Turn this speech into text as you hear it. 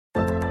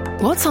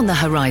What's on the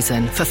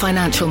horizon for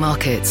financial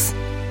markets?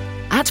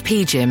 At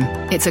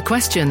PGIM, it's a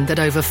question that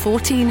over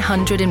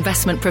 1,400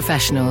 investment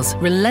professionals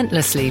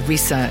relentlessly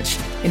research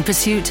in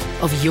pursuit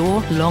of your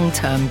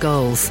long-term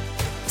goals.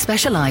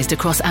 Specialised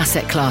across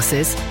asset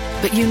classes,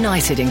 but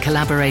united in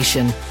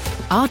collaboration,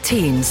 our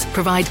teams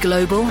provide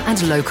global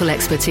and local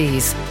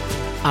expertise.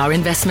 Our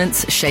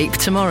investments shape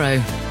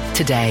tomorrow,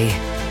 today.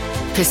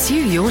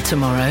 Pursue your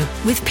tomorrow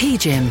with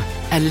PGIM,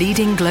 a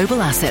leading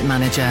global asset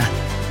manager.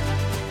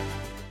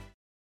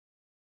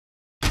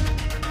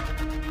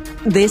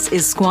 This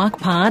is Squawk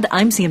Pod.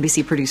 I'm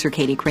CNBC producer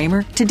Katie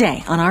Kramer.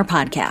 Today on our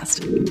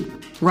podcast,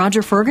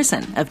 Roger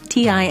Ferguson of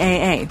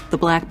TIAA, the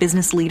black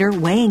business leader,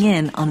 weighing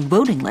in on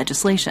voting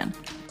legislation.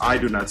 I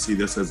do not see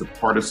this as a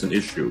partisan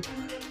issue.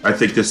 I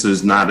think this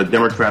is not a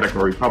Democratic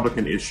or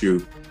Republican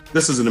issue.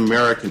 This is an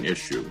American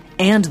issue.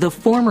 And the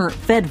former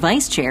Fed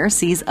vice chair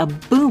sees a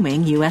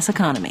booming U.S.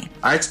 economy.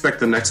 I expect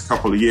the next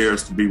couple of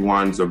years to be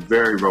ones of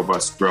very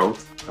robust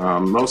growth.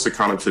 Most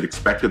economists had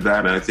expected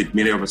that, and I think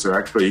many of us are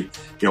actually,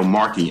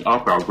 marking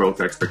up our growth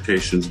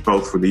expectations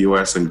both for the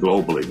U.S. and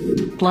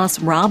globally. Plus,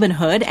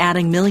 Robinhood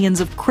adding millions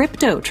of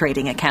crypto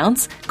trading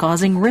accounts,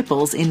 causing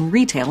ripples in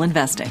retail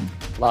investing.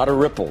 A lot of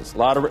ripples.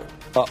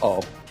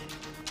 Uh-oh.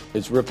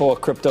 Is Ripple a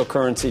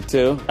cryptocurrency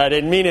too? I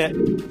didn't mean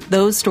it.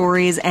 Those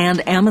stories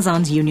and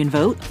Amazon's union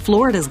vote,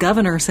 Florida's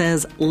governor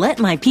says, let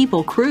my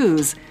people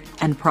cruise,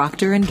 and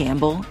Procter &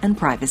 Gamble and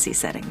privacy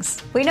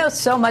settings. We know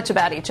so much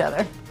about each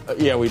other.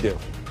 Yeah, we do.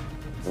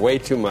 Way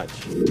too much.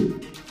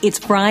 It's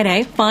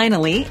Friday,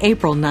 finally,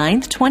 April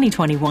 9th,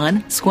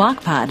 2021.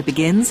 Squawk Pod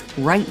begins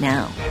right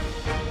now.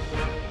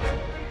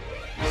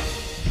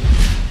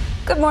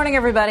 Good morning,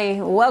 everybody.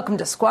 Welcome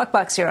to Squawk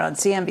Box here on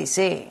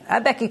CNBC.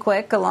 I'm Becky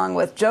Quick, along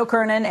with Joe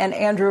Kernan and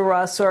Andrew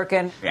Ross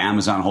Sorkin.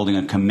 Amazon holding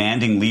a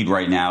commanding lead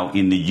right now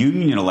in the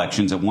union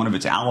elections at one of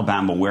its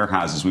Alabama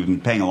warehouses. We've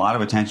been paying a lot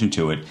of attention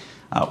to it.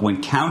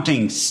 When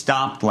counting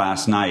stopped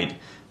last night,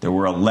 there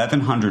were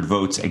 1,100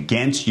 votes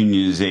against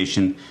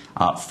unionization,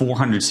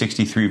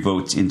 463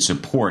 votes in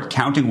support.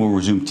 Counting will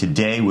resume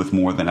today with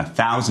more than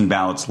 1,000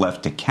 ballots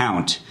left to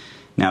count.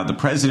 Now, the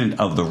president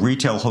of the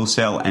Retail,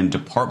 Wholesale, and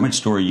Department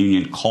Store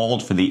Union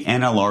called for the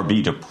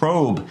NLRB to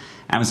probe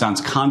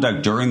Amazon's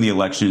conduct during the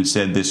election and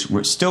said this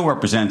still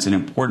represents an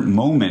important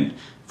moment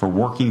for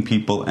working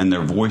people and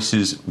their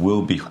voices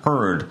will be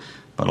heard.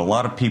 But a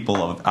lot of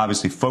people have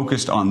obviously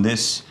focused on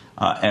this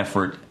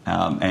effort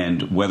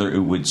and whether it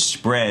would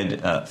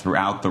spread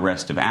throughout the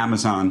rest of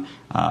Amazon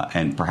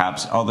and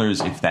perhaps others.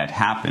 If that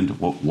happened,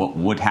 what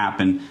would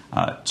happen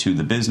to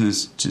the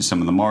business, to some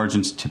of the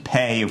margins, to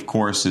pay, of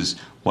course, is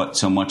what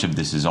so much of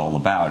this is all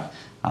about.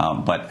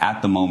 But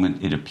at the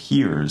moment, it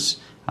appears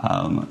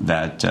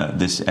that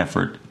this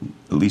effort,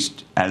 at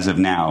least as of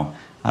now,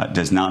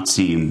 does not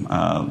seem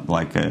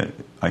like a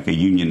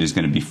union is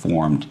going to be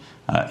formed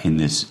in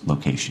this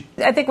location.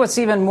 I think what's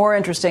even more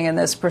interesting in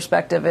this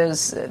perspective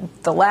is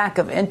the lack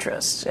of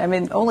interest. I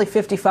mean, only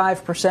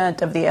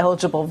 55% of the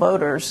eligible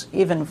voters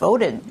even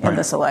voted in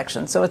this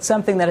election. So it's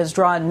something that has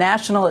drawn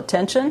national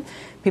attention.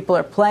 People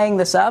are playing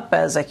this up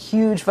as a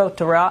huge vote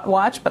to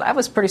watch. But I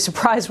was pretty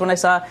surprised when I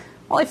saw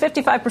only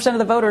 55% of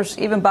the voters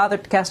even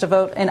bothered to cast a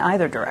vote in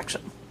either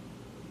direction.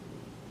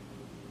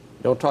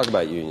 Don't talk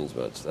about unions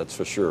votes, that's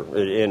for sure.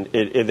 And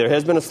there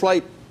has been a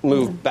slight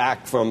move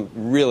back from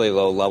really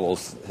low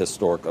levels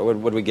historically.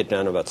 What did we get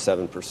down to about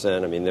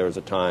 7%? I mean, there was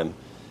a time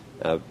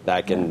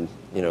back in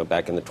the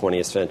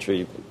 20th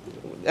century.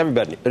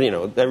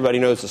 Everybody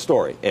knows the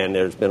story, and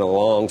there's been a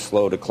long,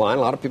 slow decline.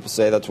 A lot of people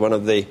say that's one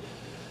of the,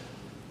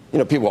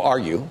 people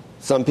argue.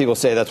 Some people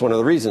say that's one of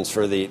the reasons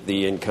for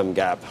the income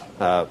gap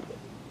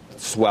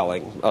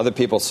swelling. Other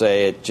people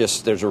say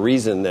there's a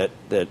reason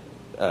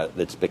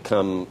that's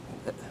become,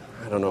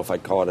 I don't know if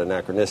I'd call it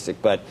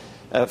anachronistic, but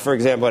for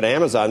example, at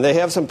Amazon, they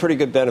have some pretty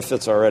good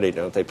benefits already,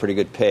 don't they? Pretty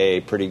good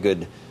pay, pretty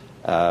good.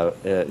 There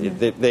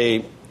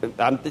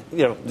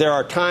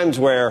are times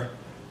where,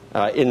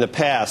 in the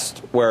past,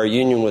 where a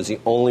union was the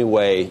only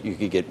way you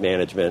could get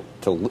management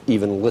to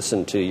even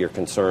listen to your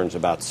concerns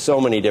about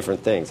so many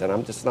different things, and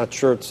I'm just not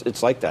sure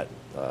it's like that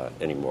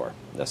anymore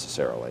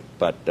necessarily.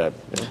 But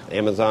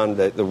Amazon,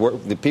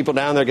 the people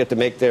down there get to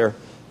make their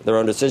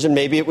own decision.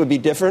 Maybe it would be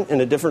different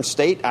in a different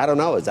state. I don't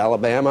know. Is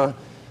Alabama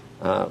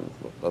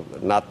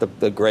not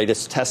the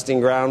greatest testing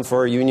ground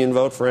for a union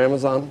vote for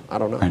Amazon? I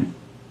don't know. Right.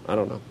 I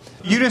don't know.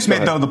 You just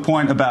made, though, the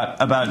point about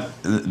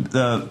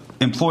the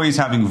employees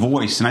having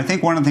voice. And I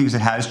think one of the things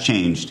that has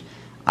changed,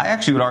 I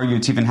actually would argue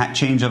it's even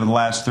changed over the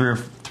last 3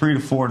 to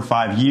 4 to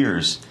 5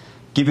 years,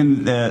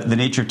 given the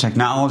nature of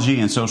technology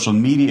and social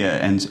media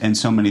and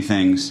so many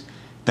things,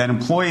 that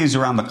employees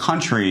around the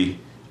country,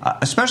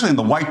 especially in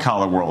the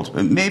white-collar world,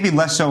 maybe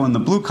less so in the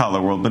blue-collar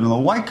world, but in the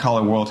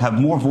white-collar world, have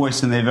more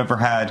voice than they've ever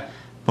had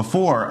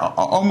before,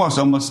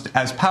 almost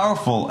as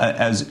powerful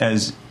as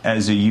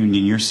a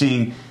union. You're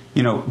seeing,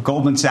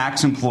 Goldman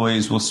Sachs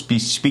employees will be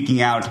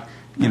speaking out,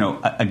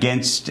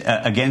 against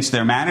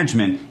their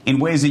management in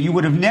ways that you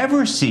would have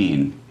never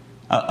seen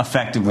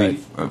effectively,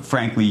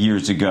 frankly,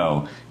 years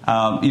ago.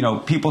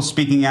 people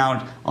speaking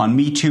out on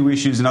Me Too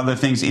issues and other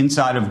things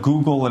inside of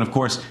Google. And, of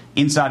course,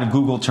 inside of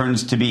Google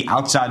turns to be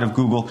outside of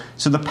Google.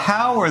 So the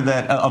power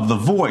of the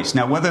voice.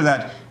 Now, whether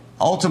that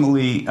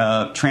ultimately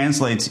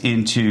translates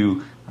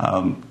into,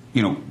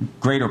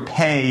 greater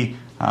pay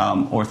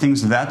or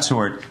things of that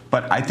sort.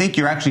 But I think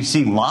you're actually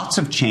seeing lots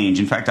of change.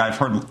 In fact, I've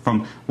heard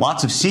from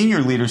lots of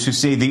senior leaders who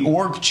say the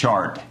org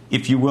chart,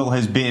 if you will,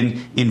 has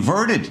been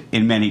inverted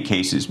in many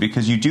cases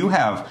because you do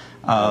have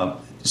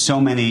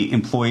so many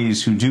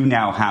employees who do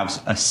now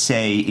have a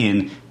say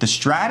in the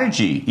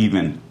strategy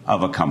even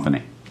of a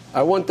company.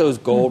 I want those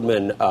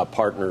Goldman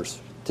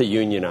partners to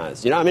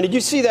unionize. Did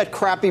you see that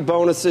crappy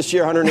bonus this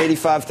year,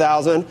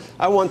 $185,000?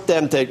 I want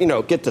them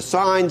to, get the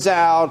signs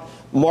out,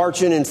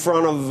 marching in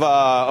front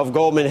of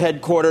Goldman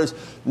headquarters.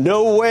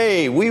 No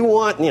way. We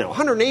want,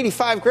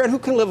 $185,000. Who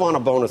can live on a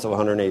bonus of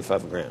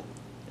 $185,000,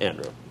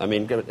 Andrew?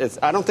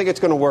 I don't think it's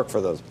going to work for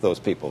those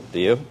people. Do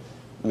you?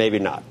 Maybe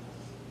not.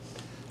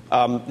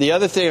 The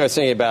other thing I was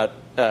saying about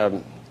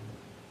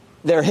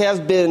there has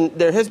been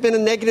a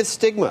negative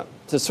stigma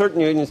to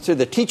certain unions too.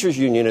 The teachers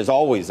union is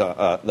always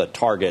the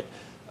target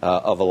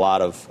of a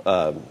lot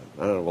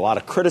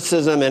of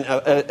criticism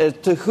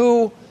and to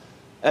who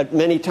at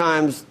many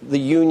times the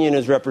union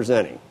is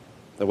representing,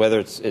 whether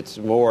it's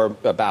more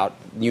about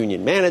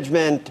union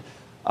management,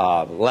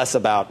 less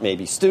about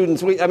maybe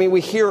students.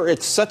 We hear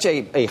it's such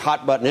a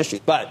hot button issue,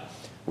 but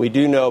we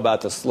do know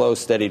about the slow,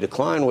 steady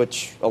decline,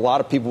 which a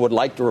lot of people would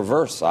like to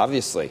reverse,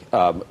 obviously,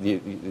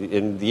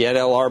 in the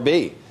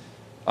NLRB.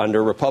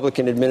 Under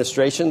Republican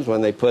administrations,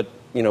 when they put,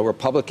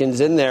 Republicans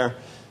in there,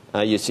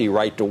 you see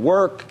right to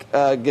work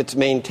gets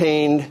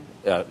maintained.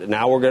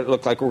 Now we're going to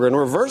look like we're going to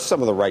reverse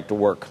some of the right to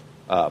work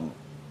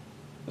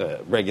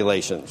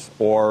regulations,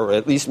 or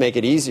at least make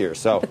it easier.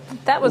 So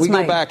we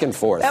go back and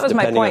forth. That was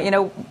my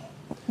point.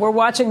 We're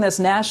watching this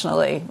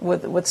nationally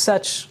with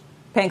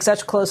paying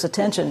such close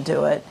attention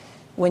to it.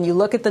 When you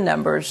look at the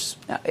numbers,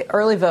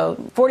 early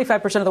vote,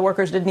 45% of the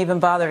workers didn't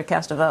even bother to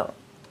cast a vote.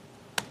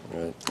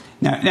 Right.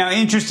 Now,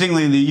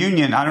 interestingly, the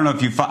union, I don't know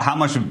if how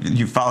much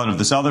you followed of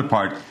this other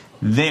part,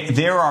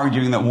 they're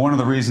arguing that one of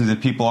the reasons that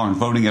people aren't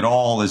voting at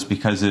all is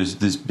because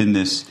there's been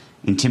this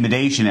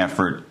intimidation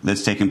effort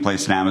that's taken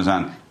place in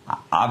Amazon.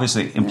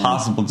 Obviously,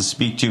 impossible to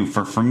speak to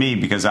for me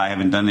because I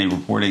haven't done any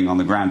reporting on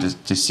the ground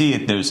to see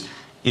it. There's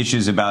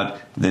issues about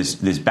this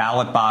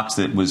ballot box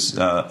that was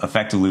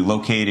effectively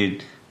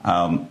located.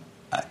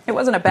 It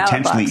wasn't a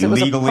ballot box. It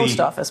was a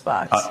post office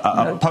box.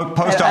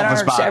 Post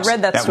office box. I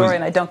read that story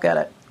and I don't get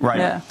it. Right.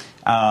 Yeah.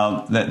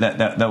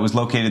 That was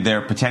located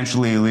there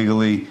potentially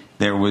illegally.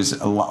 There was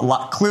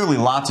clearly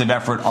lots of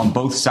effort on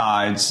both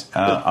sides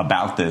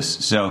about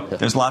this. So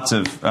there's lots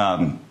of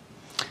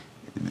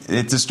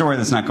it's a story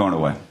that's not going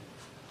away.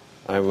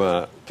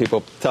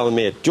 People telling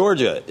me that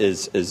Georgia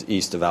is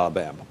east of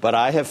Alabama, but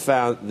I have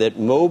found that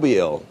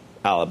Mobile,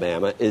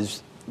 Alabama,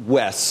 is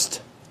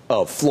west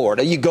of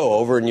Florida. You go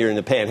over and you're in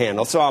the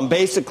Panhandle. So I'm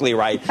basically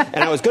right.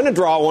 And I was going to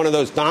draw one of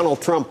those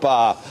Donald Trump,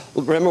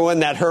 remember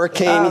when that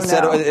hurricane,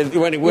 said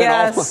when it went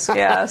off?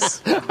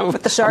 Yes.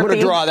 With the Sharpie. I'm going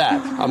to draw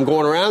that. I'm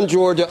going around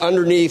Georgia,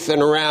 underneath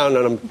and around.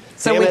 And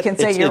so we can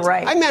say you're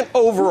right. I meant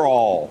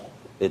overall,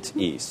 it's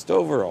east.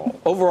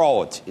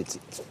 Overall, it's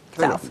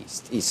kind of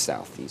east,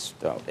 southeast.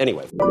 Oh,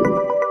 anyway.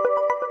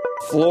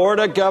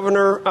 Florida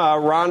Governor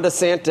Ron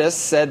DeSantis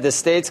said the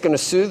state's going to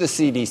sue the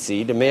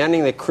CDC,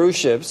 demanding that cruise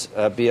ships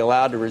be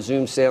allowed to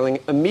resume sailing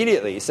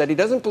immediately. He said he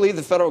doesn't believe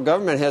the federal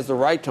government has the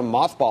right to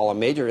mothball a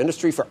major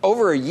industry for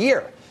over a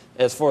year.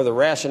 As for the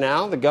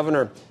rationale, the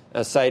governor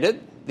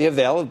cited the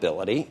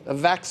availability of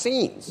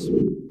vaccines.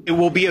 It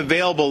will be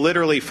available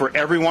literally for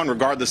everyone,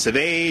 regardless of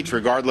age,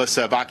 regardless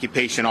of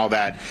occupation, all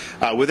that,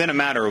 within a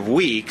matter of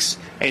weeks.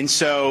 And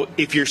so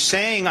if you're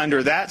saying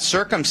under that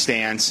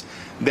circumstance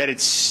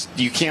that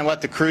you can't let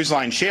the cruise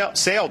line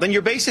sail, then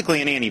you're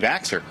basically an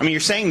anti-vaxxer. I mean,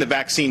 you're saying the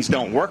vaccines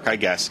don't work, I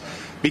guess,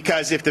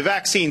 because if the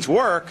vaccines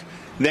work,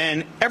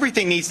 then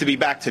everything needs to be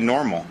back to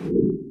normal.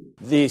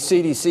 The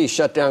CDC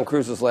shut down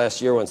cruises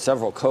last year when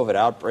several COVID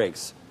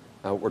outbreaks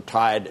were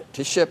tied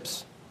to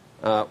ships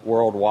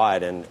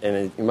worldwide.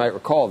 And you might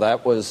recall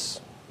that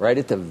was right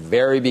at the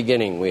very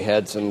beginning. We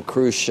had some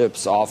cruise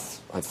ships off,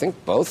 I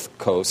think, both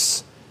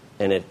coasts.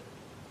 And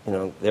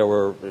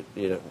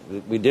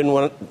we didn't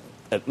want to.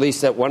 At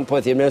least at one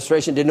point, the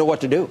administration didn't know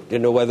what to do.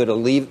 Didn't know whether to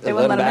let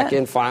them back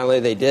in. Finally,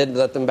 they did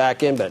let them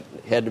back in, but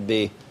it had to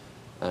be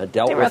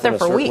dealt with in a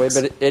certain way.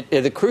 But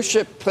the cruise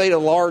ship played a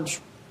large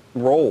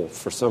role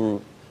for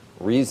some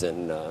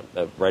reason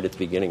right at the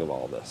beginning of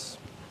all this,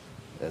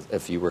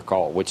 if you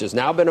recall, which has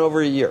now been over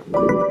a year.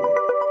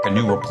 A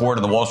new report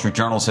of the Wall Street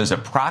Journal says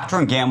that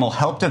Procter & Gamble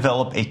helped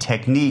develop a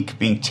technique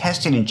being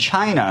tested in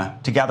China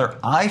to gather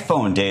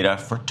iPhone data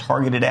for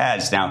targeted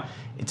ads. Now,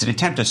 it's an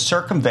attempt to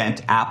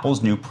circumvent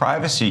Apple's new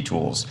privacy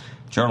tools.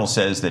 The Journal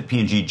says that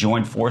P&G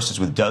joined forces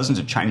with dozens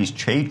of Chinese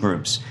trade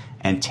groups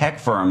and tech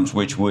firms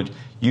which would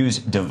use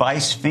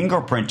device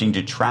fingerprinting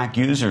to track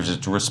users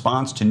as a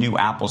response to new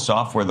Apple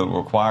software that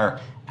will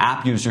require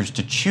app users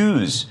to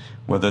choose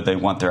whether they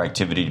want their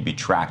activity to be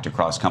tracked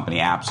across company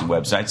apps and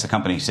websites. The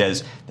company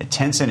says that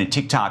Tencent and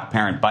TikTok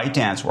parent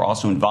ByteDance were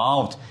also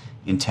involved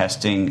in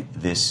testing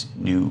this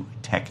new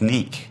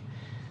technique.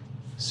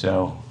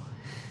 So,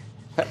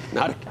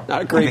 not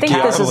a great. I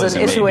think this is an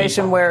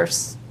situation where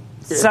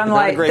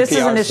Sunlight. This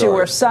is an issue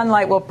where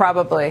Sunlight will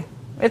probably.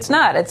 It's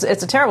not. It's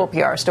a terrible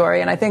PR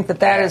story, and I think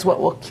that is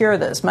what will cure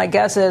this. My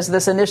guess is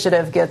this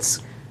initiative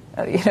gets,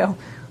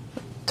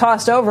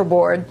 tossed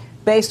overboard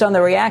based on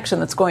the reaction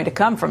that's going to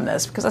come from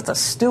this, because that's a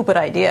stupid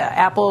idea.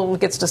 Apple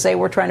gets to say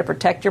we're trying to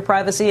protect your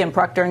privacy, and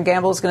Procter &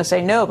 Gamble is going to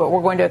say no, but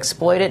we're going to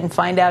exploit it and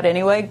find out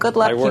anyway. Good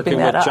luck keeping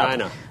that up.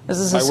 China.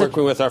 By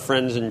working with our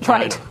friends in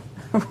China.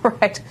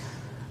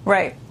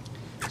 Right.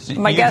 So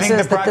my guess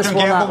is that this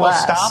will not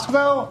last. Will stop,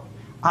 though?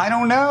 I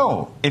don't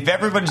know. If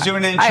everybody's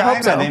doing it in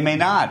China, they may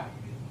not.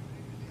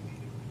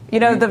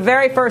 The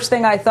very first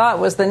thing I thought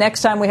was the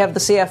next time we have the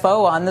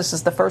CFO on, this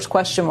is the first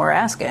question we're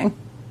asking.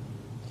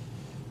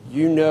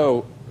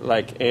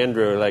 Like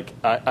Andrew,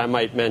 I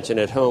might mention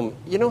at home,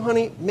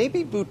 honey,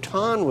 maybe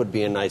Bhutan would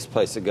be a nice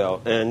place to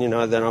go. And,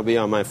 then I'll be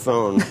on my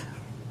phone,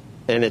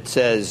 and it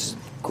says,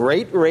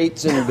 great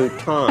rates in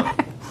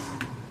Bhutan.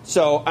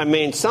 So,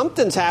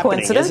 something's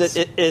happening.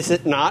 Is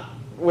it not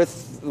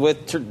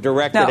with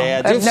directed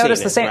ads? I've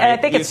noticed the same. Right? And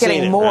I think it's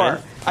getting more.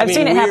 Right? I've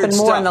seen it happen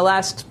more in the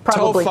last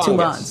probably 2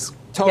 months.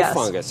 Toe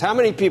fungus. How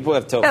many people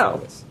have toe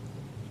fungus?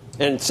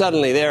 And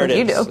suddenly there it is.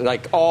 You do.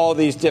 Like all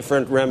these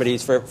different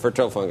remedies for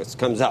toe fungus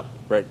comes up,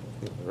 right?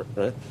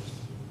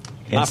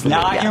 It's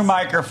not your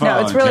microphone. No,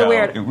 it's really Joe.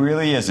 weird. It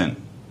really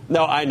isn't.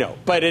 No, I know.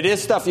 But it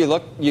is stuff you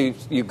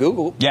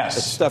Google. Yes.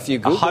 It's stuff you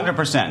Google.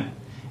 100%.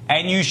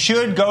 And you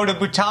should go to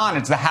Bhutan.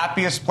 It's the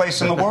happiest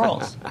place in the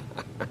world.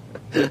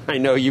 I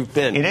know you've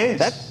been. It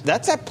is.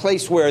 That's that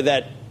place where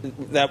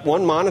that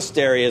one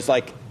monastery is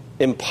like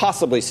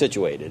impossibly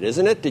situated,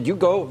 isn't it? Did you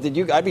go?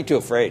 I'd be too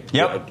afraid.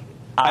 Yep.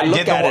 I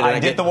did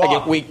the walk. I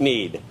get weak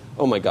kneed.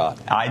 Oh my God.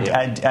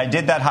 I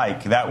did that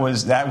hike. That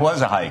was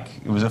a hike.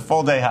 It was a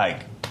full day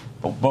hike,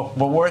 but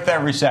worth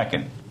every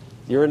second.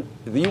 You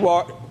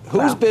are.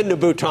 Who's been to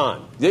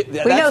Bhutan? We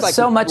know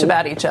so much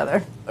about each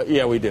other.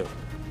 Yeah, we do.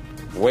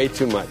 Way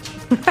too much.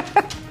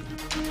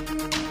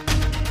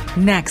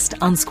 Next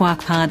on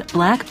Squawk Pod,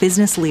 black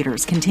business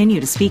leaders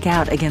continue to speak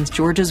out against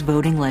Georgia's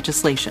voting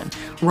legislation.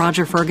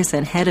 Roger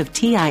Ferguson, head of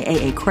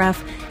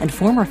TIAA-CREF and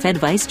former Fed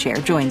vice chair,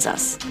 joins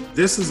us.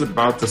 This is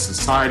about the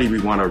society we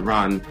want to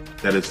run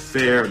that is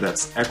fair,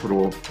 that's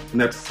equitable,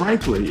 and that,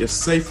 frankly, is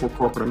safe for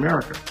corporate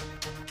America.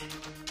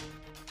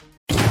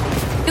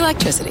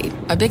 Electricity,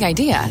 a big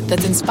idea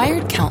that's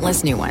inspired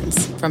countless new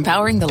ones. From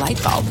powering the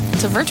light bulb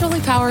to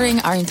virtually powering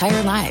our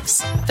entire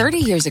lives. 30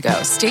 years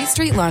ago, State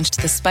Street launched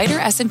the SPDR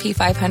S&P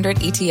 500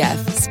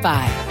 ETF,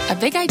 SPY. A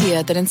big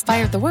idea that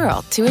inspired the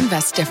world to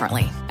invest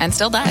differently. And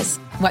still does.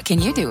 What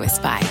can you do with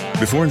SPY?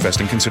 Before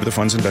investing, consider the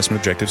fund's investment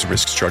objectives,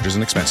 risks, charges,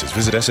 and expenses.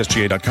 Visit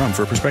ssga.com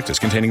for a prospectus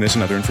containing this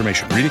and other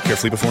information. Read it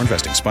carefully before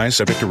investing. SPY is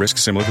subject to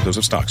risks similar to those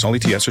of stocks. All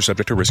ETFs are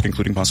subject to risk,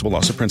 including possible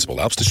loss of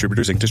principal. Alps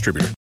Distributors, Inc.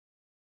 Distributor.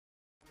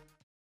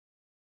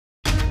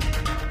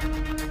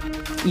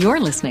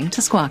 You're listening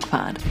to Squawk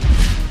Pod.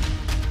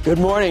 Good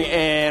morning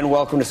and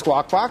welcome to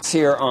Squawk Box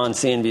here on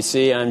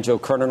CNBC. I'm Joe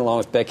Kernan along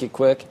with Becky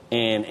Quick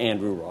and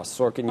Andrew Ross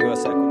Sorkin,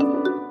 U.S.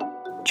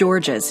 Equity.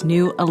 Georgia's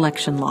new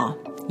election law.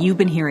 You've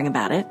been hearing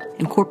about it,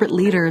 and corporate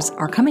leaders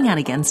are coming out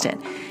against it.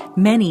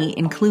 Many,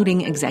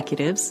 including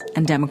executives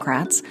and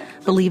Democrats,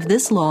 believe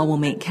this law will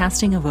make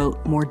casting a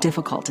vote more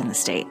difficult in the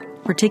state,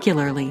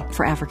 particularly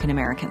for African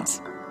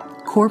Americans.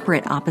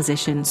 Corporate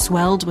opposition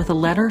swelled with a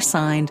letter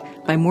signed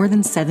by more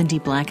than 70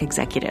 black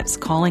executives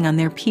calling on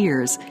their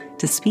peers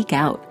to speak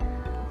out.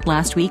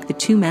 Last week, the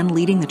two men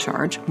leading the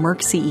charge,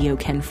 Merck CEO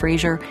Ken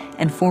Frazier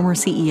and former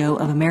CEO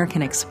of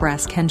American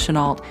Express Ken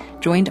Chenault,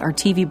 joined our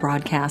TV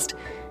broadcast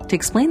to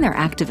explain their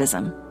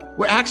activism.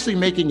 We're actually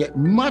making it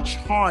much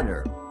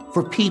harder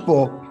for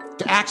people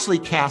to actually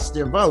cast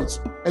their votes.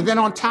 And then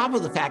on top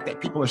of the fact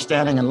that people are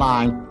standing in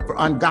line for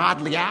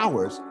ungodly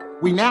hours,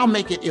 we now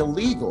make it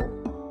illegal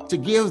to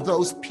give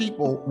those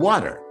people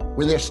water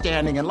when they're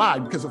standing in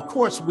line. Because, of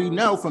course, we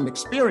know from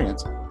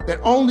experience that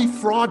only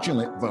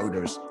fraudulent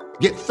voters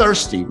get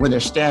thirsty when they're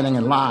standing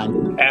in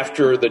line.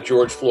 After the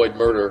George Floyd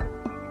murder,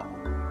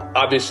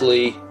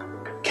 obviously,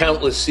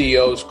 countless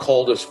CEOs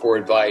called us for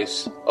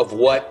advice of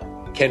what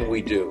can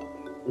we do.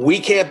 We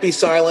can't be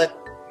silent,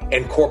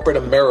 and corporate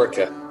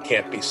America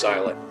can't be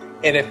silent.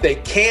 And if they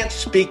can't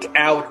speak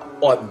out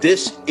on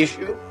this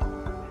issue,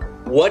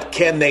 what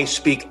can they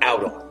speak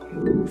out on?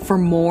 For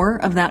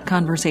more of that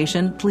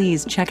conversation,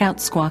 please check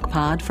out Squawk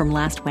Pod from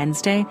last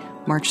Wednesday,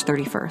 March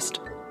 31st.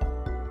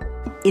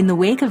 In the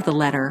wake of the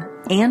letter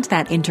and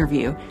that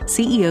interview,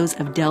 CEOs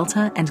of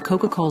Delta and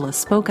Coca-Cola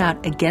spoke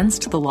out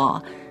against the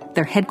law.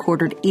 They're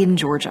headquartered in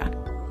Georgia.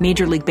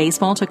 Major League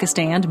Baseball took a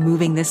stand,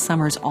 moving this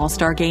summer's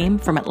All-Star Game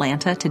from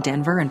Atlanta to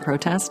Denver in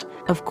protest.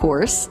 Of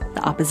course,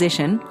 the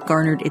opposition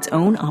garnered its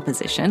own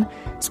opposition,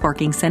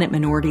 sparking Senate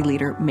Minority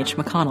Leader Mitch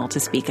McConnell to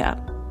speak up.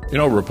 You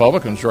know,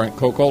 Republicans drank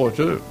Coca-Cola,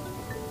 too.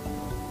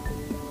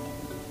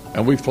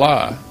 and we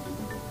fly,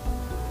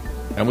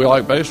 and we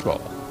like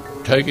baseball.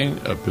 Taking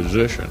a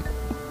position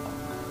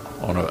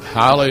on a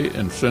highly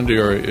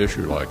incendiary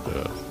issue like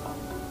this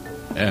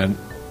and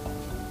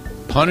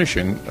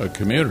punishing a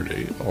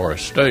community or a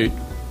state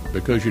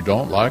because you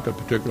don't like a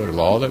particular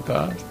law they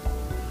passed,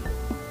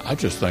 I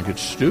just think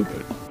it's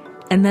stupid.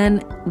 And then,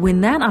 when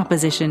that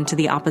opposition to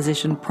the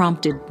opposition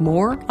prompted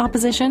more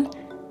opposition,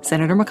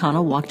 Senator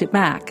McConnell walked it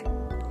back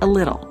a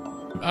little.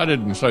 I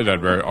didn't say that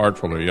very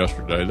artfully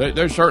yesterday.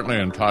 They're certainly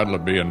entitled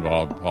to be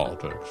involved in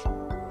politics.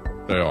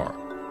 They are.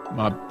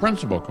 My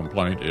principal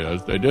complaint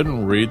is they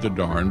didn't read the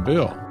darn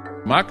bill.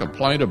 My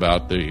complaint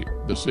about the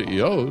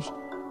CEOs,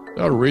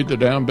 they ought to read the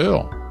damn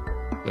bill.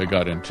 They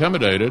got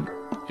intimidated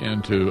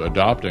into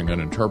adopting an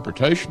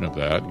interpretation of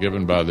that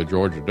given by the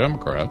Georgia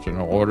Democrats in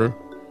order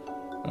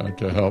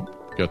to help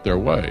get their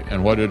way.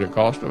 And what did it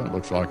cost them? It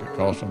looks like it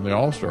cost them the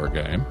All-Star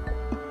game.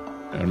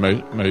 And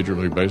Major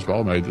League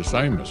Baseball made the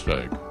same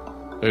mistake.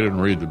 They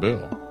didn't read the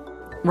bill.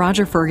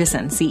 Roger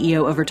Ferguson,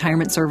 CEO of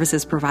retirement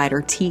services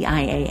provider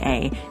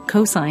TIAA,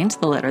 co-signed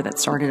the letter that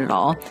started it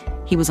all.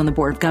 He was on the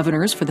board of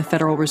governors for the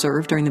Federal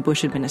Reserve during the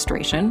Bush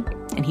administration,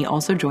 and he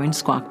also joined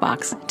Squawk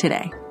Box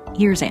today.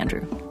 Here's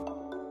Andrew.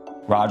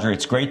 Roger,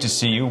 it's great to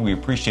see you. We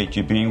appreciate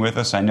you being with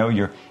us. I know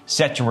you're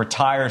set to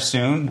retire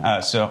soon,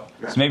 so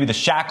maybe the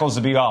shackles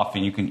will be off,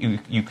 and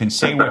you can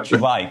say what you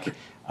like.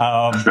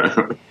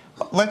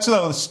 Let's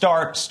though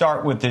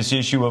start with this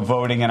issue of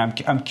voting, and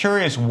I'm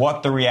curious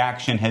what the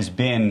reaction has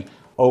been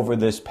over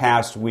this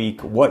past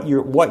week. What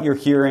you're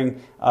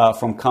hearing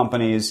from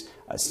companies,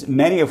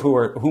 many of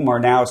whom are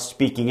now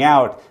speaking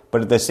out,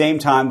 but at the same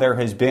time there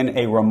has been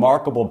a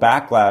remarkable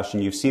backlash,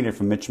 and you've seen it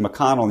from Mitch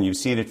McConnell, and you've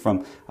seen it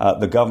from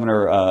the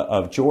governor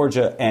of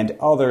Georgia and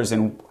others.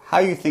 And how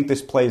you think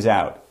this plays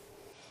out?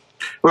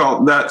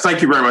 Well,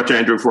 thank you very much,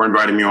 Andrew, for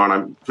inviting me on.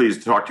 I'm pleased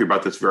to talk to you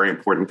about this very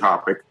important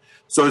topic.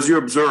 So as you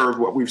observe,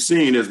 what we've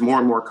seen is more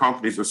and more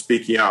companies are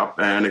speaking up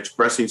and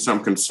expressing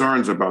some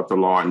concerns about the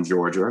law in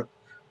Georgia.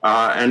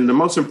 And the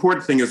most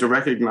important thing is to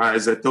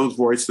recognize that those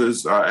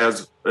voices,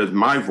 as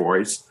my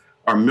voice,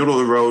 are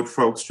middle-of-the-road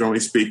folks,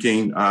 generally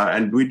speaking.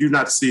 And we do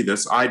not see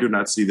this. I do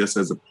not see this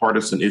as a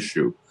partisan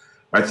issue.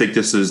 I think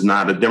this is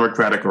not a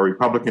Democratic or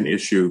Republican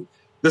issue.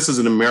 This is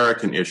an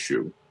American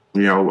issue.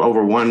 You know,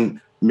 over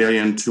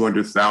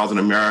 1,200,000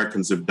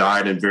 Americans have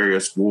died in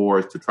various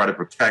wars to try to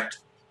protect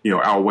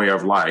our way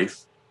of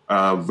life.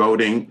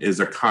 Voting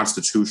is a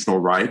constitutional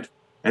right.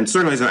 And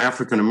certainly as an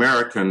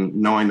African-American,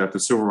 knowing that the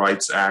Civil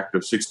Rights Act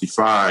of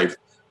 65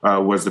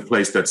 was the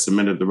place that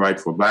cemented the right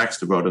for blacks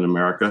to vote in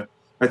America,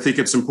 I think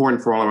it's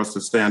important for all of us to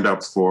stand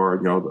up for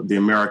the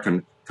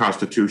American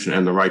Constitution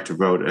and the right to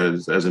vote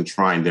as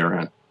enshrined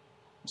therein.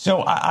 So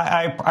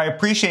I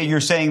appreciate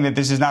your saying that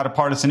this is not a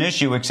partisan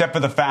issue, except for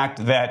the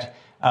fact that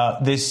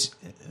this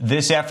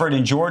effort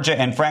in Georgia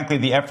and, frankly,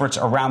 the efforts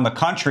around the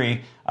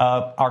country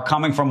are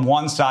coming from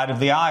one side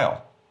of the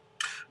aisle.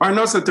 I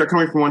notice that they're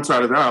coming from one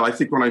side of the aisle. I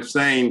think what I'm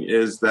saying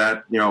is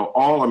that,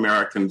 all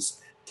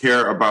Americans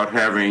care about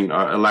having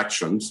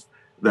elections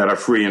that are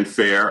free and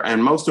fair.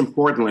 And most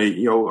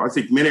importantly, I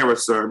think many of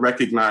us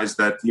recognize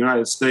that the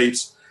United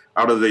States,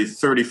 out of the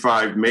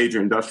 35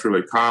 major industrial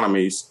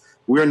economies,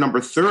 we're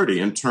number 30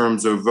 in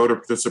terms of voter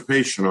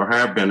participation, or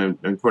have been,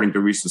 according to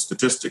recent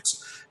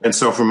statistics. And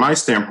so from my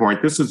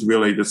standpoint, this is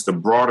really just a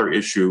broader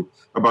issue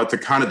about the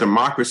kind of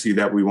democracy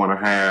that we want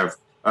to have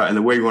and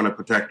the way we want to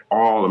protect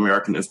all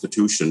American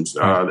institutions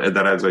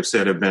that, as I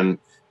said, have been,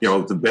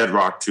 the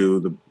bedrock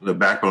to the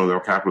backbone of our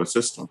capitalist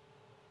system.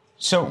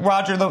 So,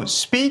 Roger, though,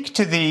 speak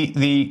to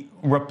the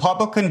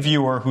Republican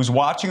viewer who's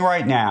watching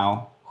right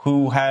now,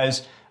 who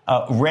has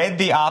read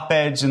the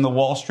op-eds in the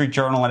Wall Street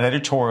Journal and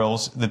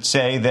editorials that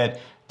say that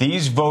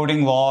these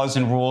voting laws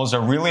and rules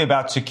are really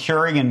about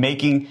securing and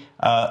making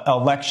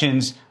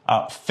elections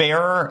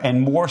fairer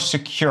and more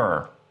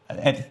secure.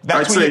 And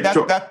that's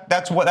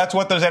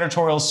what those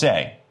editorials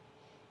say.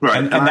 Right.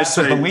 And that's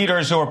what the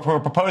leaders who are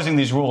proposing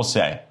these rules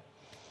say.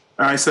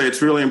 I say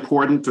it's really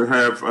important to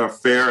have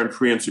fair and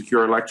free and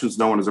secure elections.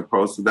 No one is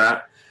opposed to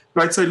that.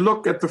 But I'd say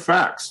look at the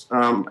facts.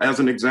 As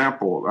an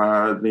example,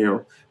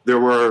 there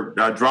were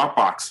drop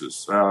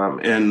boxes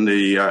in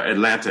the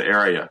Atlanta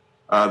area.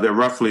 There are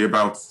roughly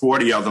about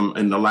 40 of them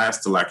in the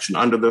last election.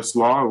 Under this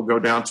law, it will go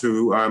down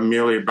to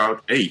merely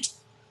about 8.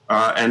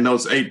 And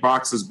those 8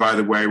 boxes, by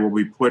the way, will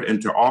be put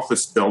into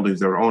office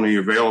buildings that are only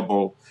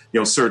available,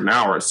 certain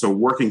hours. So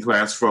working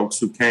class folks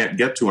who can't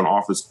get to an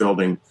office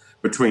building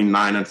between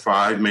 9 and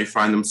 5 may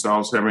find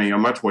themselves having a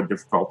much more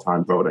difficult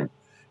time voting.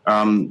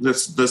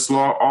 This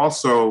law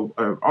also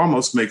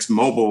almost makes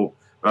mobile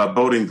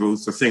voting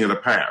booths a thing of the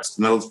past.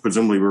 And those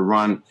presumably will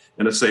run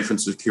in a safe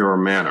and secure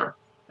manner.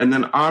 And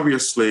then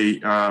obviously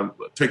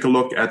take a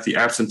look at the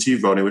absentee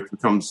voting, which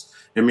becomes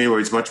in many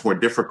ways much more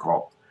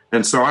difficult.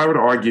 And so I would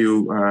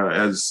argue,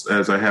 as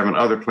I have in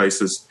other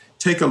places,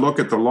 take a look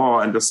at the law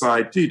and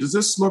decide, does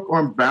this look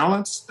on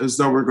balance as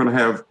though we're going to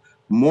have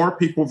more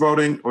people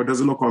voting, or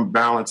does it look on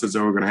balance as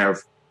though we're going to have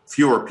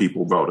fewer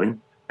people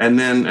voting? And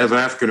then as an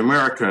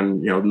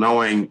African-American,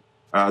 knowing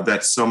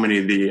that so many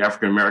of the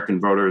African-American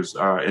voters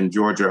in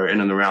Georgia and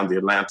in and around the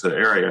Atlanta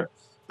area,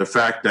 the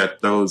fact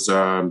that those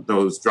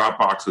drop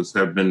boxes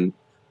have been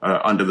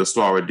under this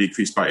law are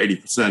decreased by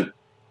 80%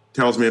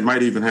 tells me it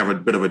might even have a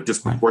bit of a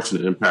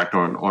disproportionate impact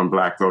on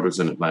black voters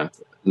in the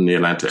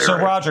Atlanta area. So,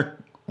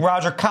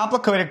 Roger,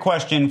 complicated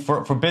question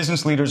for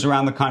business leaders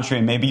around the country,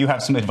 and maybe you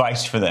have some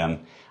advice for them.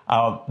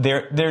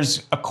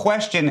 There's a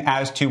question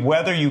as to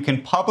whether you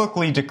can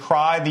publicly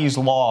decry these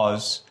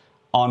laws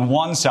on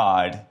one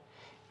side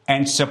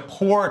and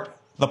support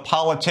the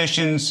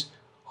politicians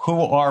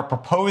who are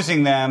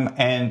proposing them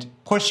and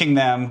pushing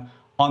them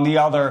on the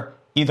other,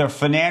 either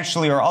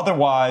financially or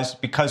otherwise,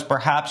 because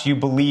perhaps you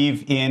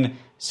believe in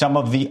some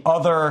of the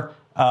other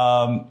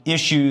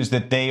issues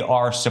that they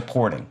are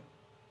supporting.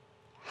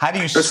 How do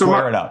you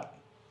square it up?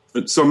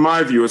 So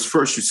my view is,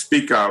 first, you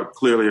speak out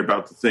clearly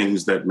about the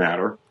things that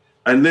matter.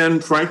 And then,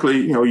 frankly,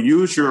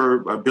 use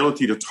your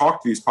ability to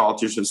talk to these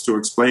politicians to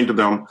explain to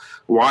them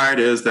why it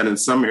is that in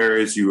some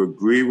areas you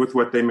agree with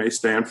what they may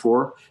stand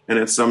for and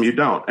in some you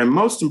don't. And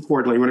most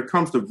importantly, when it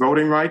comes to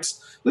voting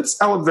rights,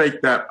 let's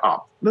elevate that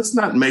up. Let's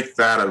not make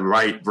that a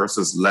right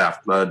versus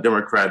left, a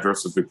Democrat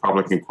versus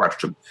Republican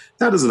question.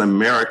 That is an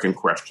American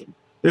question.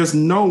 There's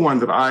no one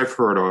that I've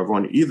heard of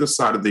on either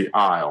side of the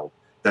aisle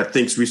that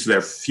thinks we should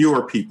have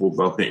fewer people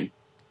voting.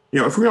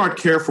 If we aren't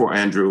careful,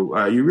 Andrew,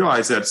 you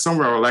realize that some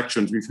of our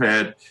elections we've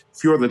had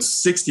fewer than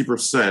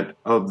 60%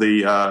 of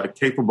the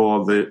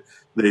capable of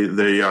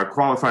the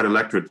qualified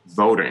electorate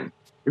voting.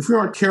 If we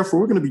aren't careful,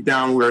 we're going to be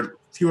down where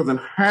fewer than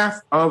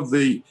half of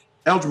the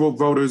eligible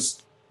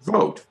voters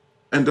vote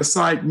and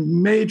decide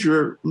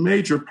major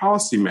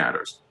policy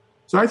matters.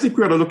 So I think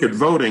we ought to look at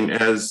voting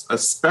as a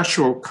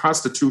special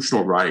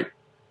constitutional right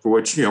for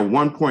which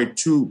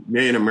 1.2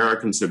 million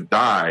Americans have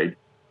died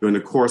during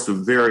the course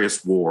of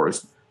various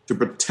wars, to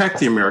protect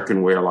the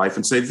American way of life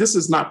and say, this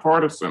is not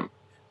partisan.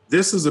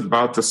 This is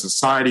about the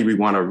society we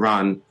want to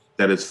run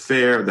that is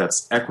fair,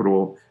 that's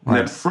equitable, and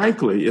that,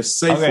 frankly, is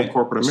safe for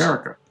corporate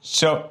America.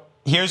 So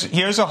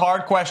here's a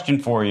hard question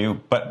for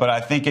you, but I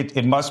think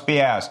it must be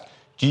asked.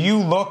 Do you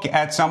look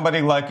at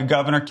somebody like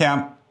Governor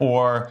Kemp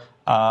or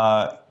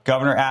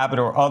Governor Abbott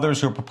or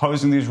others who are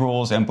proposing these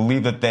rules and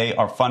believe that they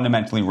are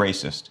fundamentally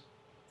racist?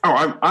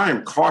 Oh, I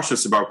am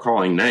cautious about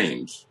calling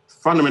names.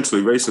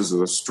 Fundamentally racist is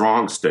a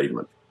strong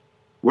statement.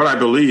 What I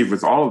believe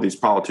with all of these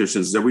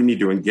politicians is that we need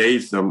to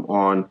engage them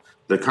on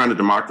the kind of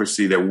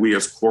democracy that we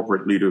as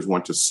corporate leaders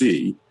want to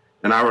see.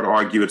 And I would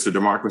argue it's a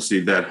democracy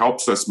that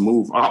helps us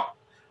move up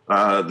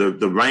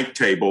the rank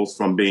tables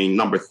from being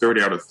number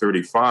 30 out of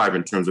 35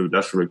 in terms of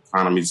industrial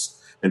economies,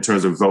 in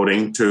terms of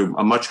voting, to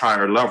a much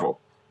higher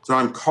level. So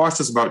I'm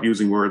cautious about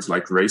using words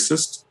like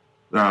racist.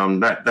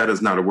 That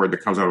is not a word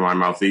that comes out of my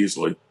mouth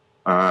easily.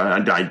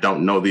 And I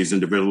don't know these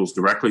individuals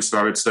directly, so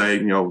I would say,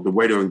 the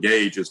way to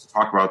engage is to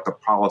talk about the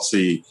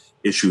policy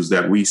issues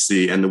that we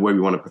see and the way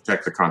we want to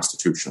protect the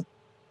Constitution.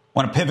 I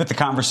want to pivot the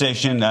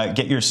conversation,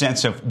 get your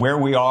sense of where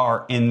we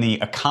are in the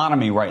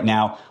economy right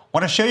now. I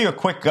want to show you a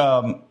quick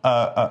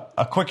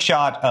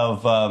shot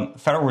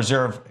of Federal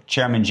Reserve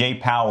Chairman Jay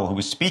Powell, who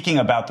was speaking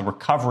about the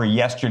recovery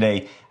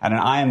yesterday at an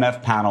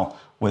IMF panel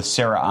with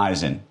Sarah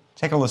Eisen.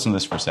 Take a listen to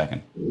this for a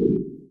second.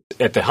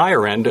 At the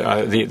higher end,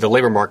 the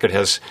labor market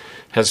has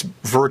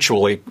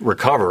virtually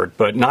recovered,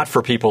 but not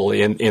for people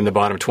in the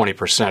bottom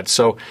 20%.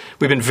 So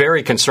we've been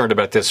very concerned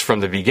about this from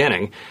the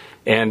beginning.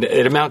 And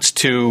it amounts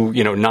to,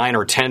 9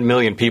 or 10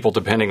 million people,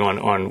 depending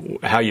on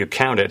how you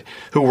count it,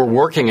 who were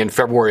working in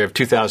February of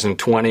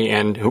 2020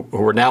 and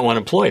who are now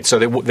unemployed. So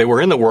they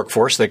were in the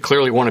workforce. They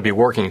clearly want to be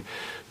working,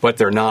 but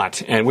they're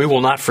not. And we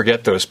will not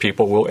forget those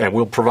people,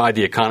 we'll provide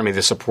the economy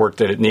the support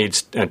that it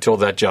needs until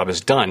that job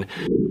is done.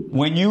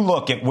 When you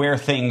look at where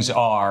things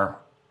are,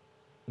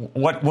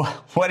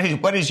 what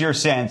is your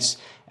sense,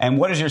 and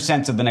what is your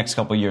sense of the next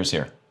couple of years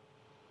here?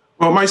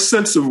 Well, my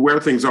sense of where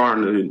things are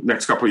in the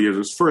next couple of years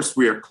is, first,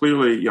 we are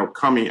clearly,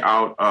 coming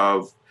out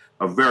of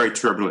a very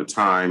turbulent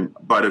time.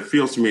 But it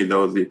feels to me,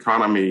 though, the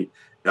economy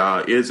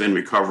is in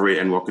recovery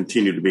and will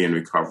continue to be in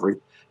recovery.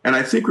 And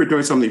I think we're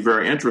doing something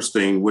very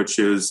interesting, which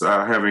is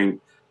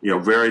having,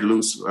 very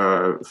loose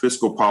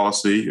fiscal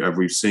policy.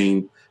 We've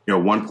seen,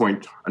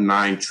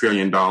 $1.9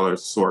 trillion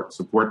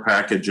support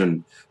package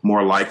and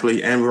more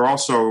likely. And we're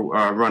also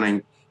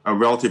running a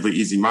relatively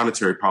easy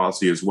monetary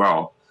policy as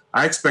well.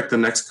 I expect the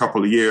next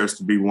couple of years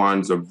to be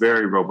ones of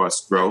very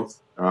robust growth.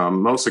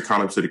 Most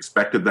economists had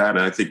expected that, and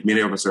I think many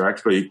of us are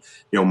actually,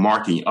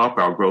 marking up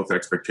our growth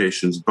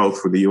expectations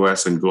both for the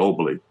U.S. and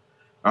globally.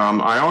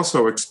 I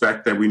also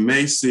expect that we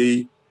may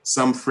see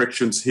some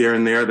frictions here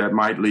and there that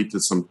might lead to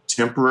some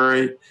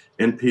temporary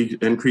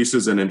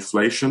increases in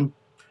inflation,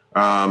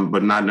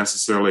 but not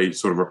necessarily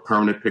sort of a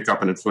permanent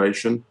pickup in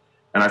inflation.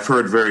 And I've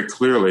heard very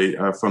clearly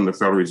from the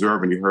Federal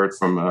Reserve, and you heard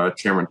from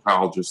Chairman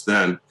Powell just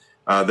then,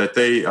 that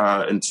they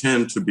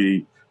intend to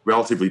be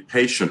relatively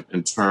patient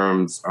in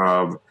terms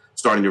of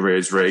starting to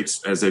raise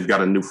rates, as they've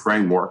got a new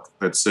framework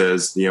that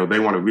says, they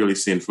want to really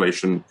see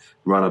inflation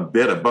run a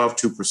bit above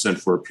 2%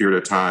 for a period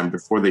of time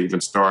before they even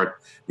start,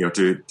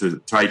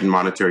 to tighten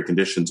monetary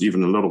conditions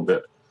even a little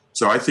bit.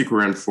 So I think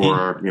we're in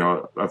for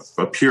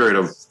a period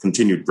of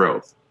continued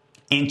growth.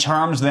 In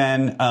terms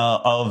then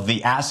of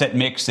the asset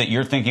mix that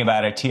you're thinking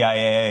about at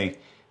TIAA,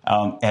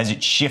 has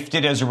it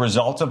shifted as a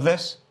result of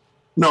this?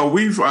 No,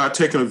 we've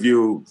taken a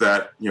view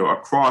that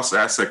across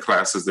asset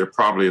classes there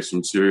probably is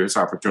some serious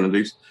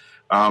opportunities.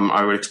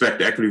 I would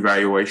expect equity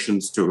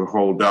valuations to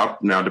hold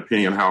up. Now,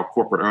 depending on how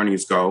corporate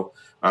earnings go,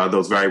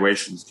 those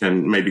valuations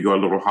can maybe go a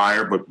little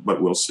higher,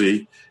 but we'll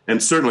see.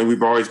 And certainly,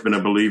 we've always been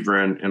a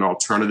believer in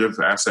alternative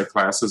asset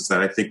classes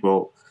that I think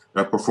will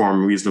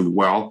perform reasonably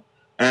well.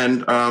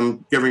 And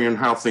given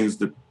how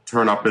things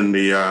turn up in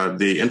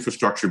the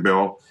infrastructure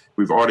bill,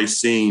 we've already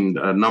seen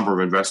a number of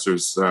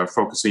investors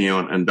focusing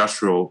on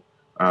industrial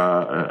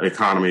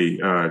economy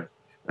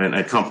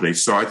and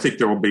companies. So I think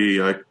there will be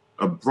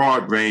a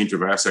broad range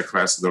of asset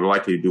classes that are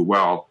likely to do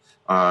well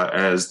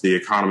as the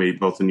economy,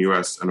 both in the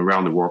U.S. and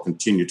around the world,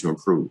 continue to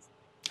improve.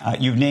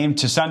 You've named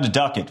Tasunda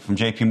Duckett from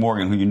J.P.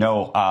 Morgan,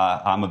 who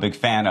I'm a big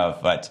fan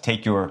of, to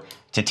take your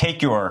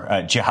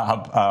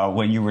job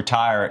when you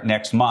retire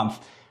next month.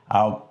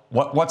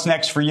 What's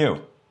next for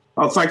you?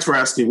 Oh, thanks for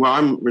asking. Well,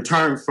 I'm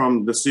retiring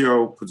from the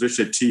CEO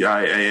position at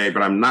TIAA,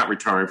 but I'm not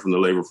retiring from the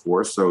labor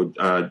force, so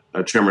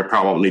Chairman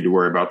Powell won't need to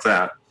worry about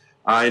that.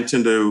 I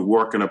intend to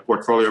work in a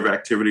portfolio of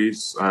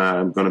activities.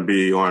 I'm going to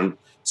be on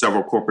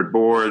several corporate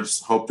boards,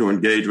 hope to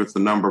engage with a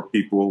number of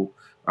people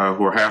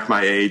who are half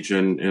my age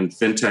in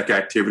fintech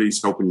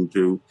activities, hoping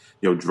to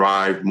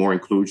drive more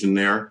inclusion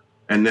there.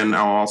 And then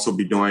I'll also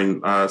be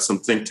doing some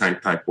think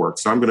tank type work.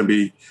 So I'm going to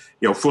be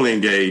fully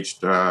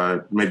engaged,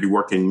 maybe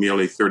working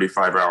merely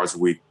 35 hours a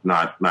week,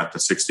 not the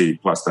 60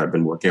 plus that I've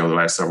been working over the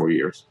last several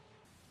years.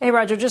 Hey,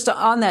 Roger, just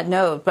on that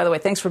note, by the way,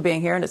 thanks for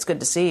being here, and it's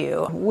good to see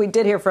you. We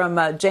did hear from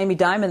Jamie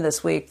Dimon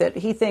this week that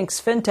he thinks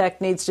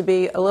fintech needs to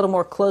be a little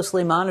more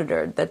closely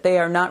monitored, that they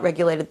are not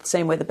regulated the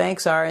same way the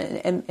banks are,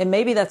 and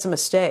maybe that's a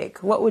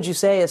mistake. What would you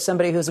say as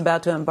somebody who's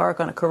about to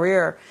embark on a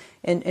career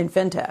in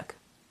fintech?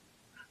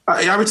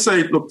 I would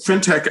say, look,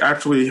 fintech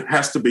actually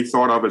has to be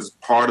thought of as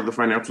part of the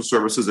financial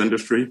services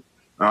industry.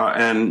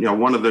 And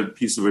one of the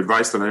pieces of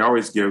advice that I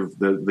always give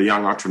the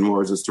young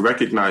entrepreneurs is to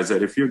recognize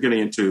that if you're getting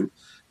into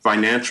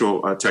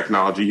financial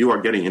technology, you are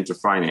getting into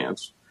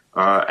finance.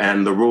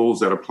 And the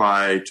rules that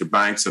apply to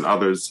banks and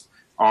others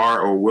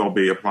are or will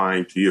be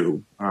applying to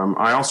you.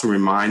 I also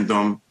remind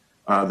them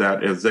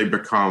that if they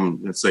become,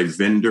 let's say,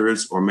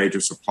 vendors or major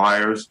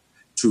suppliers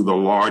to the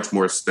large,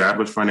 more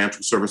established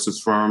financial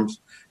services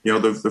firms,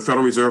 the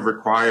Federal Reserve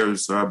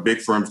requires big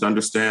firms to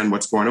understand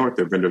what's going on with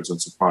their vendors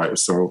and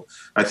suppliers. So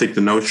I think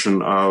the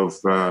notion of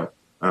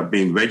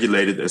being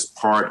regulated as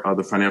part of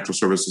the financial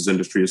services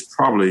industry is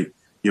probably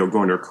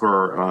going to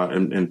occur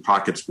in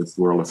pockets with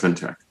the world of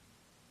fintech.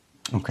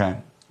 Okay.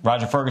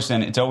 Roger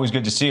Ferguson, it's always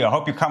good to see you. I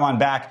hope you come on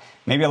back.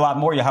 Maybe a lot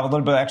more. You'll have a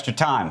little bit of extra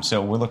time.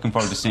 So we're looking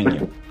forward to seeing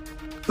you.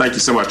 Thank you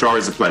so much.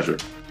 Always a pleasure.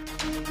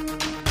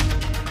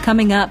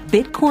 Coming up,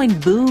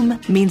 Bitcoin boom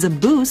means a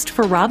boost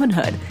for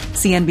Robinhood.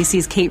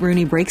 CNBC's Kate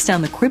Rooney breaks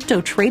down the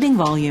crypto trading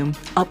volume,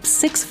 up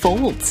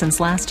sixfold since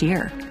last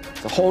year.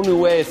 It's a whole new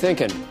way of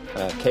thinking,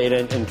 Kate,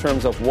 in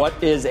terms of what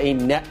is a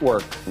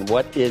network and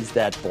what is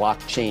that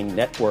blockchain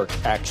network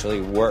actually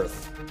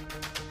worth.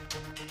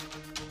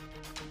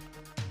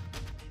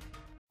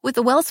 With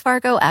the Wells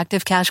Fargo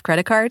Active Cash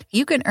Credit Card,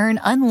 you can earn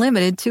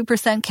unlimited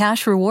 2%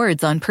 cash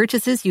rewards on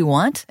purchases you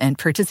want and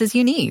purchases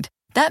you need.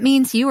 That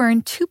means you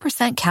earn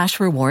 2%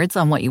 cash rewards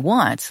on what you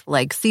want,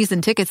 like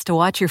season tickets to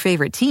watch your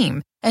favorite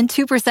team, and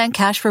 2%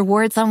 cash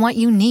rewards on what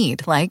you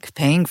need, like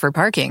paying for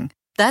parking.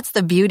 That's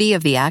the beauty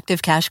of the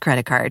Active Cash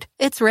Credit Card.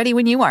 It's ready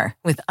when you are,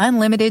 with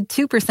unlimited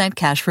 2%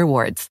 cash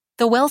rewards.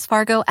 The Wells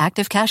Fargo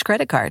Active Cash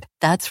Credit Card.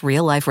 That's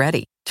real life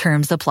ready.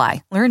 Terms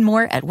apply. Learn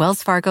more at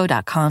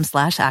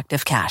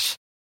wellsfargo.com/activecash.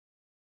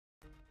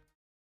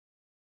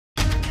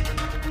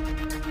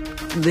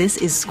 This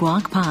is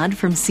Squawk Pod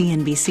from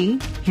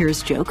CNBC.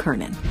 Here's Joe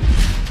Kernan.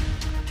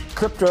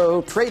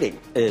 Crypto trading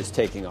is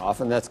taking off,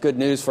 and that's good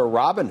news for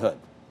Robinhood.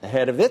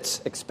 Ahead of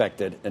its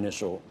expected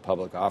initial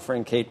public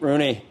offering, Kate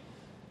Rooney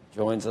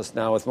joins us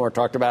now with more.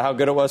 Talked about how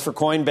good it was for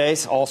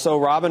Coinbase, also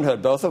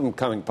Robinhood, both of them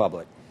coming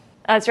public.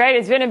 That's right.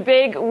 It's been a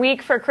big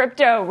week for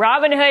crypto.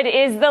 Robinhood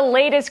is the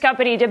latest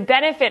company to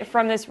benefit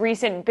from this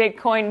recent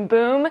Bitcoin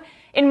boom.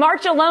 In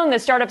March alone, the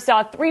startup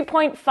saw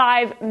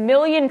 3.5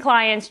 million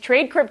clients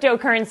trade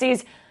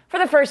cryptocurrencies for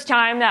the first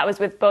time. That was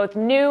with both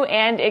new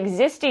and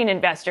existing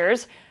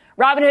investors.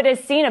 Robinhood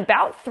has seen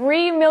about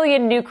 3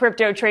 million new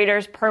crypto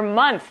traders per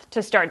month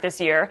to start this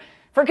year.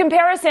 For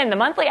comparison, the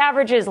monthly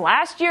averages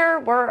last year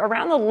were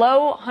around the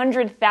low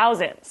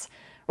 100,000s.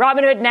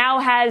 Robinhood now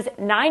has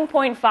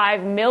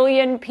 9.5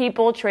 million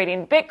people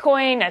trading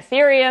Bitcoin,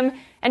 Ethereum,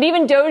 and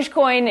even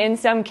Dogecoin in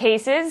some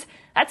cases.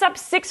 That's up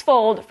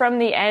sixfold from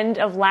the end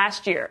of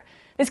last year.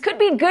 This could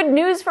be good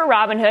news for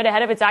Robinhood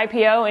ahead of its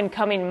IPO in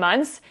coming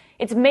months.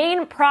 Its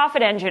main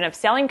profit engine of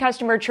selling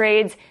customer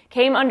trades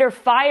came under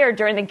fire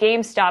during the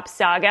GameStop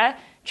saga.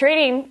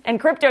 Trading and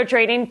crypto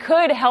trading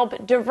could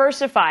help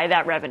diversify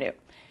that revenue.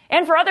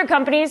 And for other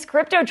companies,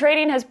 crypto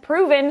trading has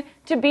proven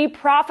to be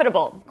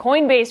profitable.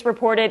 Coinbase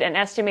reported an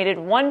estimated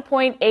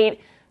 $1.8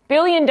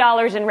 billion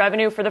in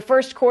revenue for the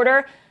first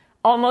quarter,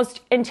 almost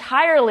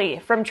entirely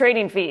from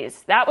trading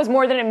fees. That was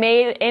more than it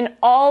made in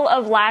all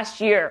of last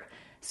year.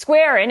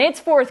 Square, in its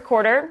fourth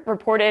quarter,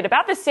 reported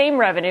about the same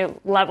revenue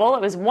level.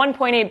 It was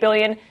 $1.8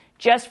 billion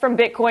just from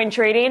Bitcoin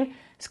trading.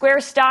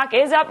 Square stock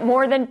is up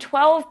more than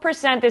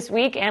 12% this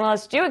week.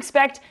 Analysts do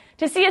expect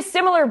to see a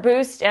similar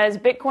boost as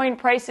Bitcoin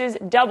prices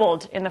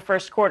doubled in the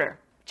first quarter.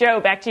 Joe,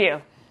 back to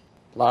you.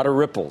 A lot of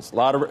ripples.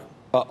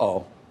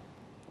 Uh-oh.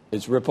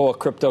 Is Ripple a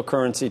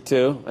cryptocurrency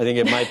too? I think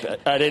it might be.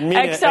 I didn't mean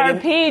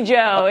XRP,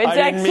 Joe. It's I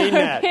didn't XRP. mean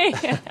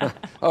that.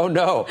 Oh,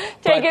 no.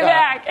 Take it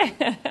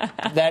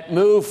back. That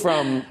move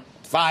from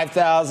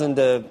 5,000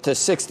 to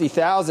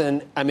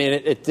 60,000, I mean,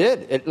 it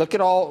did. Look at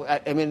all,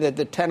 I mean,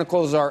 the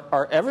tentacles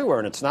are everywhere,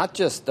 and it's not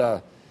just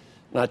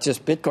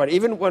Bitcoin.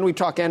 Even when we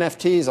talk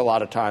NFTs, a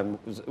lot of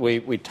times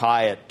we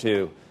tie it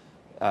to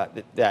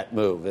that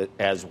move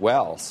as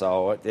well.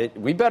 So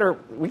we got to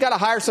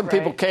hire some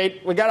people,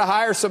 Kate. We got to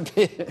hire some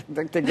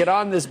people to get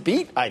on this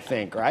beat, I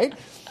think, right?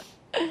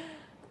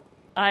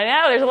 I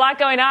know. There's a lot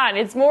going on.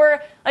 It's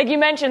more, like you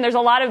mentioned, there's a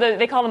lot of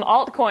they call them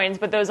altcoins,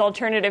 but those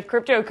alternative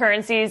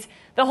cryptocurrencies.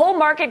 The whole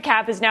market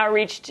cap has now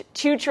reached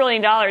 $2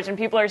 trillion, and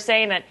people are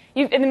saying that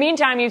in the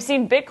meantime, you've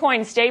seen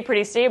Bitcoin stay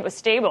pretty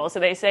stable. So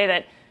they say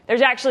that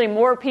there's actually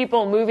more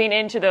people moving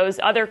into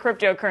those other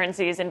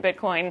cryptocurrencies, and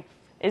Bitcoin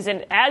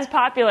isn't as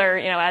popular,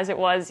 as it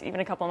was even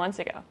a couple of months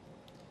ago.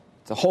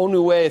 It's a whole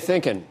new way of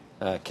thinking,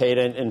 Kate,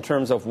 in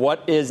terms of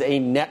what is a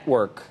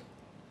network.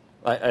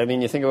 I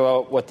mean, you think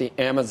about what the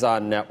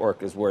Amazon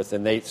network is worth,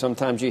 and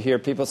sometimes you hear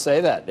people say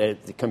that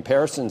the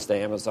comparisons to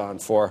Amazon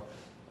for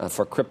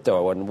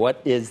crypto, and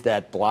what is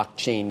that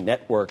blockchain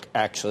network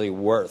actually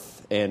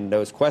worth? And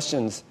those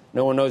questions,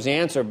 no one knows the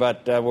answer,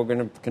 but we're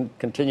going to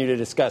continue to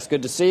discuss.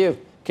 Good to see you,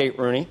 Kate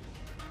Rooney.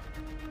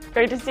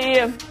 Great to see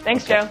you.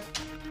 Thanks, Joe.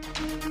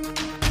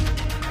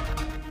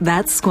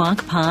 That's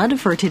Squawk Pod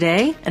for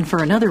today and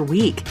for another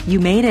week. You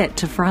made it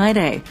to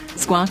Friday.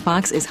 Squawk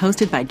Box is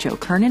hosted by Joe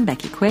Kernan,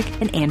 Becky Quick,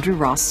 and Andrew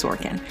Ross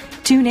Sorkin.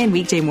 Tune in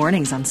weekday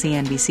mornings on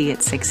CNBC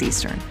at 6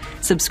 Eastern.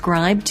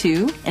 Subscribe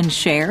to and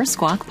share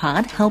Squawk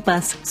Pod. Help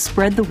us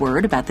spread the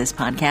word about this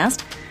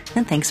podcast.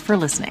 And thanks for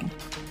listening.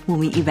 We'll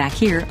meet you back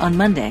here on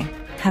Monday.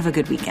 Have a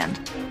good weekend.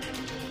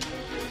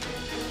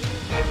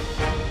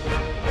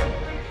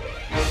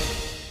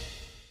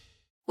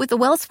 With the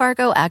Wells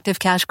Fargo Active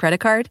Cash Credit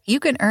Card, you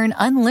can earn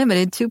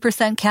unlimited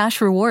 2% cash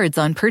rewards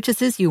on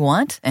purchases you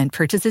want and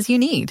purchases you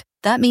need.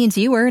 That means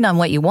you earn on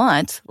what you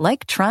want,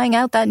 like trying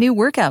out that new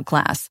workout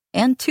class,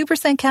 and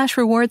 2% cash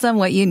rewards on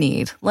what you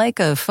need, like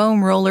a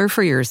foam roller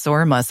for your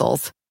sore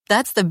muscles.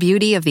 That's the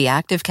beauty of the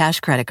Active Cash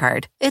Credit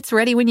Card. It's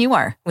ready when you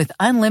are, with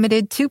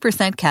unlimited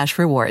 2% cash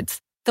rewards.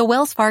 The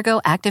Wells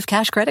Fargo Active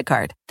Cash Credit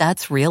Card.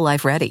 That's real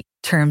life ready.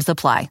 Terms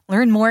apply.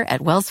 Learn more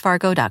at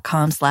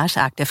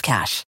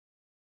wellsfargo.com/activecash.